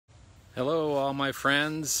Hello, all my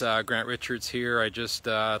friends. Grant Richards here. I just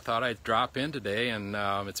thought I'd drop in today, and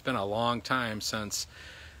it's been a long time since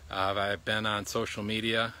I've been on social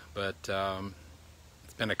media, but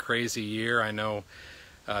it's been a crazy year. I know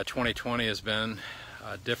 2020 has been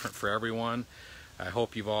different for everyone. I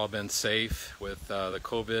hope you've all been safe with the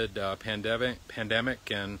COVID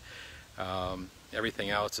pandemic and everything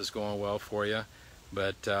else is going well for you.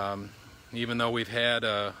 But even though we've had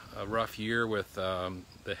a rough year with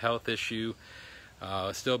the health issue,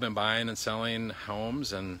 still been buying and selling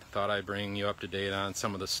homes, and thought I'd bring you up to date on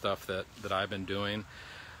some of the stuff that I've been doing.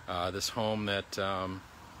 This home that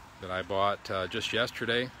I bought just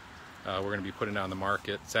yesterday, we're going to be putting it on the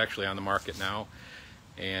market. It's actually on the market now,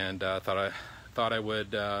 and thought I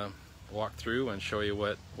would walk through and show you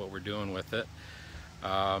what we're doing with it.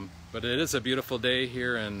 But it is a beautiful day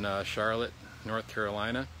here in Charlotte, North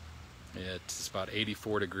Carolina. It's about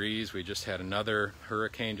 84 degrees. We just had another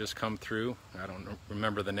hurricane just come through. I don't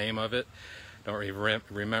remember the name of it. Don't even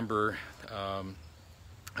remember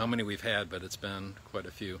how many we've had, but it's been quite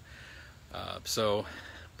a few.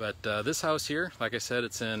 This house here, like I said,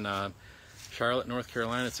 it's in Charlotte, North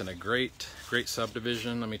Carolina. It's in a great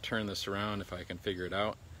subdivision. Let me turn this around if I can figure it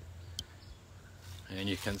out. And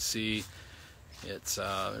you can see it's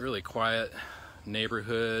a really quiet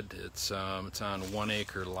neighborhood. It's on a 1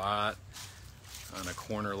 acre lot, on a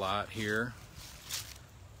corner lot here.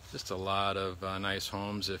 Just a lot of nice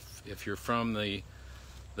homes. If you're from the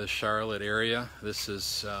Charlotte area, this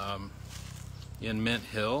is in Mint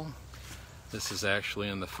Hill. This is actually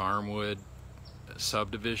in the Farmwood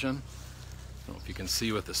subdivision. I don't know if you can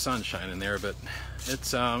see with the sun shining there, but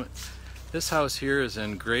it's this house here is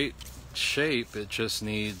in great shape. It just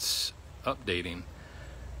needs updating.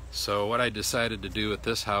 So what I decided to do with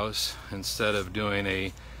this house, instead of doing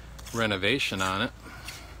a renovation on it,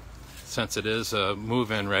 since it is a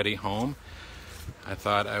move-in ready home, I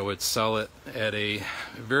thought I would sell it at a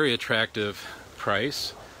very attractive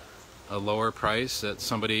price, a lower price that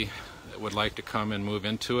somebody that would like to come and move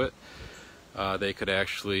into it, they could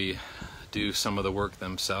actually do some of the work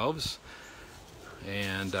themselves.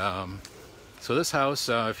 And so this house,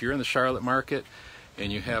 if you're in the Charlotte market and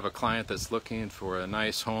you have a client that's looking for a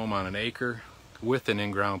nice home on an acre with an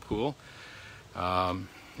in-ground pool, and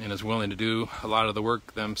is willing to do a lot of the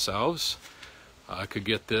work themselves, I could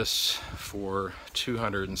get this for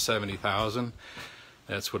 $270,000.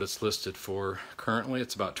 That's what it's listed for currently.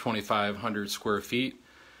 It's about 2,500 square feet,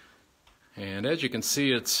 and as you can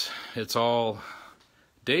see, it's all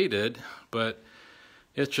dated, but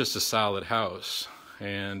it's just a solid house.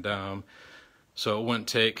 And so it wouldn't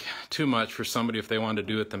take too much for somebody, if they wanted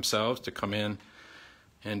to do it themselves, to come in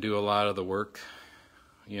and do a lot of the work,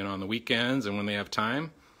 you know, on the weekends and when they have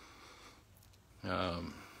time.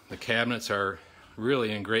 The cabinets are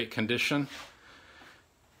really in great condition.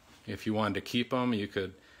 If you wanted to keep them, you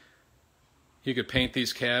could paint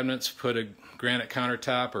these cabinets, put a granite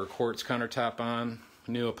countertop or a quartz countertop on,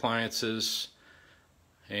 new appliances,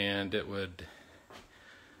 and it would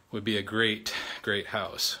be a great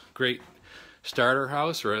house. Great starter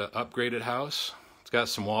house or an upgraded house. It's got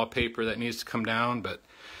some wallpaper that needs to come down, but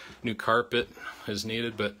new carpet is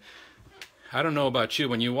needed. But I don't know about you,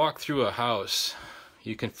 when you walk through a house,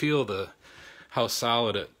 you can feel how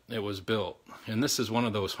solid it was built. And this is one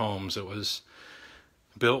of those homes. It was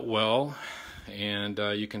built well, and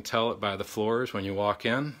you can tell it by the floors when you walk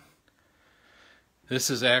in.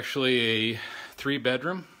 This is actually a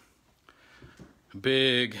 3-bedroom,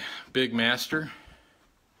 big master,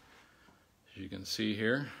 as you can see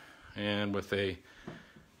here, and with a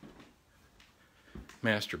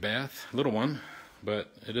master bath, little one,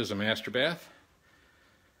 but it is a master bath.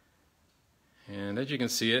 And as you can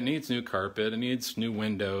see, it needs new carpet, it needs new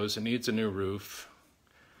windows, it needs a new roof.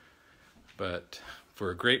 But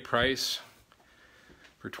for a great price,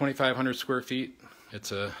 for 2,500 square feet,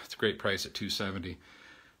 it's a great price at $270,000.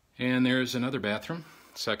 And there's another bathroom,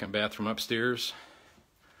 second bathroom upstairs.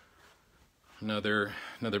 Another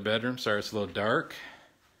bedroom. Sorry, it's a little dark,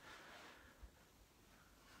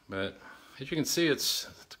 but as you can see, it's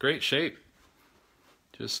great shape.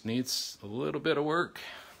 Just needs a little bit of work.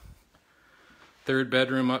 Third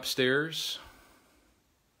bedroom upstairs,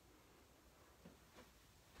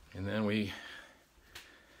 and then we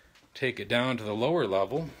take it down to the lower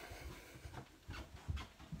level.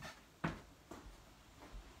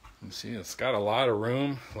 You see, it's got a lot of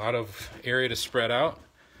room, a lot of area to spread out.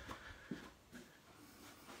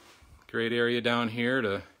 Great area down here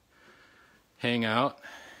to hang out.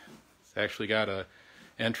 It's actually got a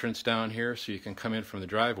entrance down here so you can come in from the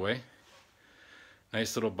driveway.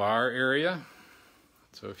 Nice little bar area.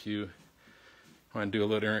 So if you Want to do a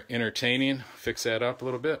little entertaining, fix that up a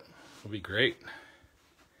little bit, it'll be great.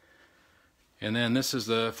 And then this is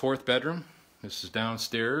the 4th bedroom. This is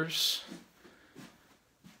downstairs.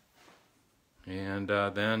 And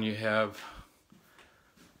then you have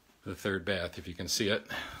the 3rd bath, if you can see it.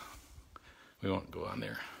 We won't go on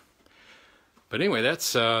there. But anyway,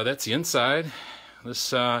 that's the inside.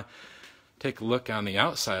 Let's take a look on the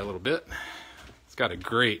outside a little bit. It's got a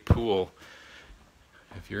great pool.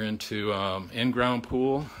 If you're into in-ground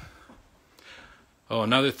pool. Oh,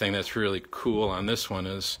 another thing that's really cool on this one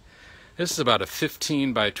is this is about a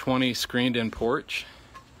 15 by 20 screened-in porch.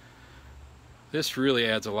 This really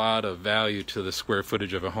adds a lot of value to the square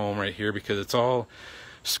footage of a home right here because it's all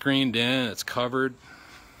screened in, it's covered,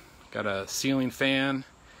 got a ceiling fan.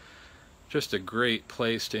 Just a great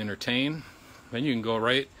place to entertain. Then you can go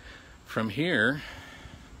right from here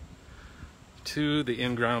to the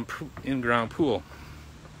in-ground pool.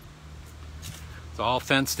 It's all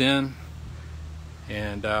fenced in,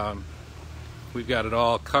 and we've got it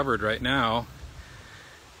all covered right now.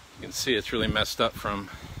 You can see it's really messed up from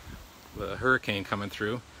the hurricane coming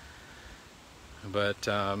through, but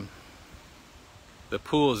the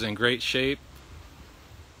pool is in great shape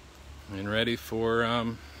and ready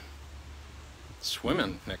for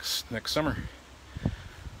swimming next summer.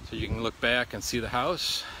 So you can look back and see the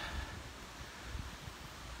house.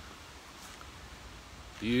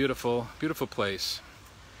 Beautiful, beautiful place.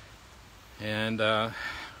 And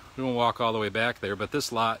we won't walk all the way back there, but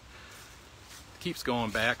this lot keeps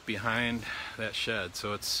going back behind that shed.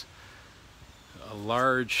 So it's a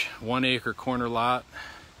large 1-acre corner lot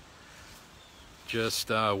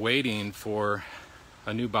just waiting for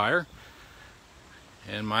a new buyer.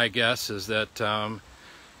 And my guess is that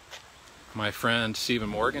my friend Stephen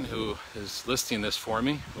Morgan, who is listing this for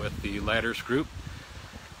me with the Ladders Group,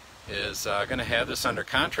 is going to have this under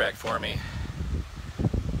contract for me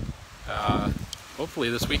hopefully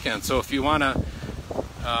this weekend. So if you want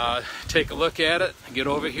to take a look at it, get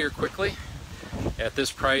over here quickly. At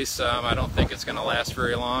this price, I don't think it's going to last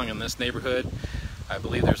very long in this neighborhood. I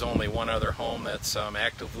believe there's only one other home that's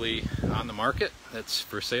actively on the market that's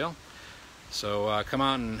for sale. So come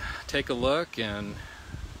out and take a look and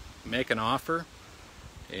make an offer,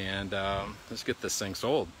 and let's get this thing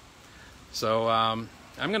sold. So I'm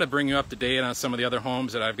going to bring you up to date on some of the other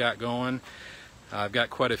homes that I've got going. I've got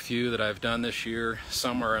quite a few that I've done this year.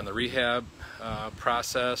 Some are in the rehab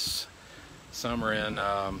process. Some are in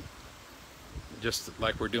just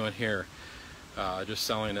like we're doing here, just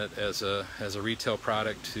selling it as a retail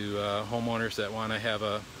product to homeowners that want to have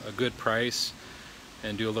a good price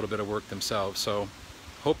and do a little bit of work themselves. So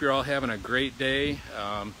hope you're all having a great day.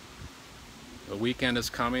 The weekend is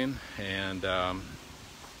coming, and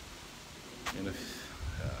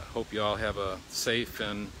hope you all have a safe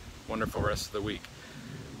and wonderful rest of the week.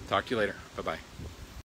 Talk to you later. Bye-bye.